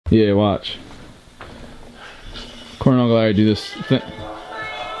Yeah, watch. Corn Uncle Larry do this thing.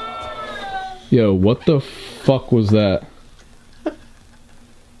 Yo, what the fuck was that?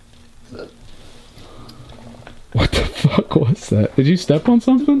 What the fuck was that? Did you step on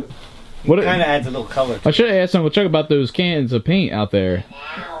something? What? It kind of adds a little color. I should have asked Uncle Chuck about those cans of paint out there.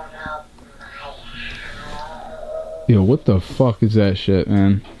 Yo, what the fuck is that shit,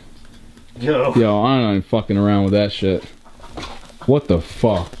 man? Yo, I'm not even fucking around with that shit. What the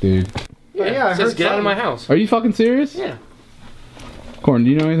fuck, dude? Yeah, it says get out of my house. Are you fucking serious? Yeah. Corn, do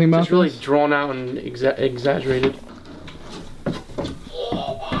you know anything about it's really this? drawn out and exaggerated.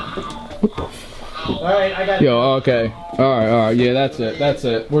 Alright, I got Yo, okay. Alright, yeah, that's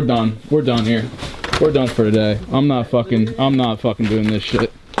it. We're done. We're done here. We're done for today. I'm not fucking doing this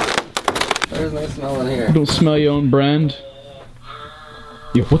shit. There's no smell in here. You don't smell your own brand?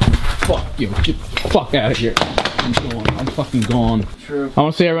 Yo, what the fuck? Yo, get the fuck out of here. I'm going. I'm fucking gone. True. I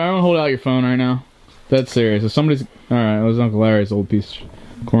want to say, I don't hold out your phone right now. That's serious. If somebody's... Alright, it was Uncle Larry's old piece of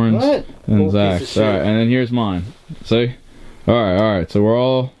Corn's. What? And Old Zack's. piece of shit. Alright, and then here's mine. See? Alright, so we're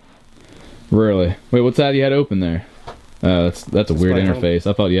all... Really? Wait, what's that you had open there? That's a weird interface.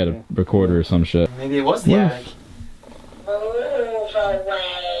 I thought you had a recorder or some shit. Maybe it was the attic. Move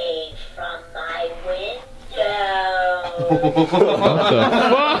away from my window.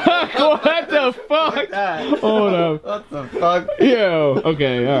 What the fuck? Hold up. What the fuck? Yo.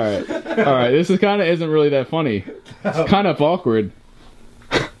 Okay. All right. This is kind of isn't really that funny. It's kind of awkward.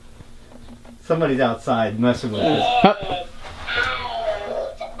 Somebody's outside messing with this. Huh?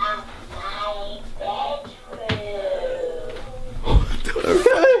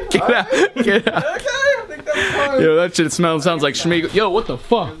 Get out. Get out. Okay, I think that's fine. Yo, that shit sounds like Schmeagle. Yo, what the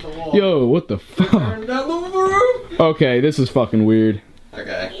fuck? Yo, what the fuck? Turn down the roof. Okay, this is fucking weird.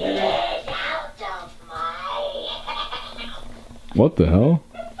 Okay. Get out of my... What the hell?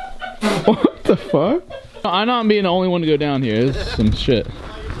 What the fuck? I know I'm being the only one to go down here. This is some shit.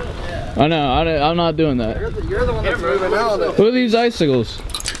 I know, I'm not doing that. You're the one that's moving out. Look at these icicles.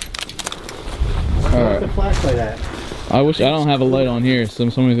 Where's Alright. the flashlight at? I wish I don't have a light on here, so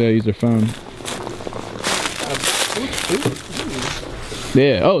somebody's gotta use their phone.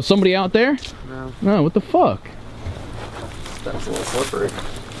 Yeah. Oh, somebody out there? No. No, what the fuck? That's a little slippery.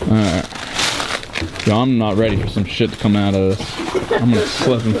 Alright. Yo, I'm not ready for some shit to come out of this. I'm gonna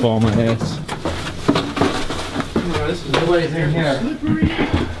slip and fall on my ass. Nobody's in here.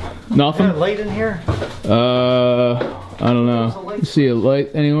 Nothing? Is there a light in here? I don't know. You see a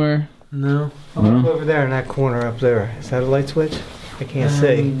light anywhere? No. Look over there in that corner up there. Is that a light switch? I can't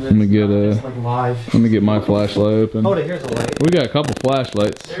see. Let me get It's like live. let me get my flashlight open. Hold it, here's a light. We got a couple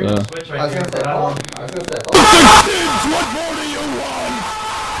flashlights. Switch I right was there. gonna say, hold on. I was gonna say, hold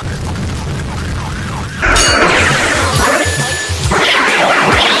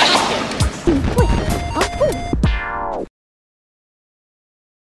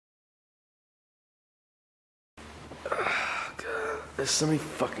There's so many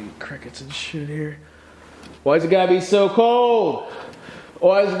fucking crickets and shit here. Why's it gotta be so cold?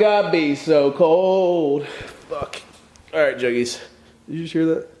 Why's it gotta be so cold? Fuck. Alright, Juggies. Did you just hear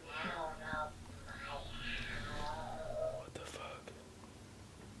that? What the fuck?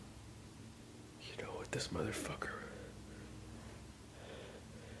 You know what, this motherfucker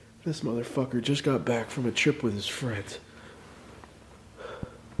just got back from a trip with his friends.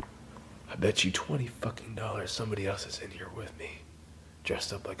 I bet you $20 fucking somebody else is in here with me.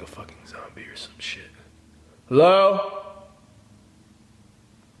 Dressed up like a fucking zombie or some shit. Hello?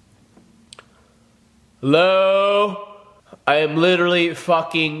 Hello? I am literally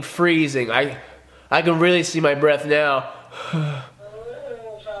fucking freezing. I can really see my breath now. Move away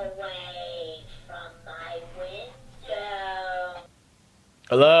from my window.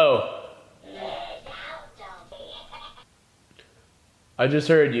 Hello? Get out of here. I just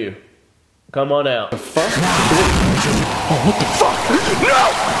heard you. Come on out. Oh, what the fuck? No!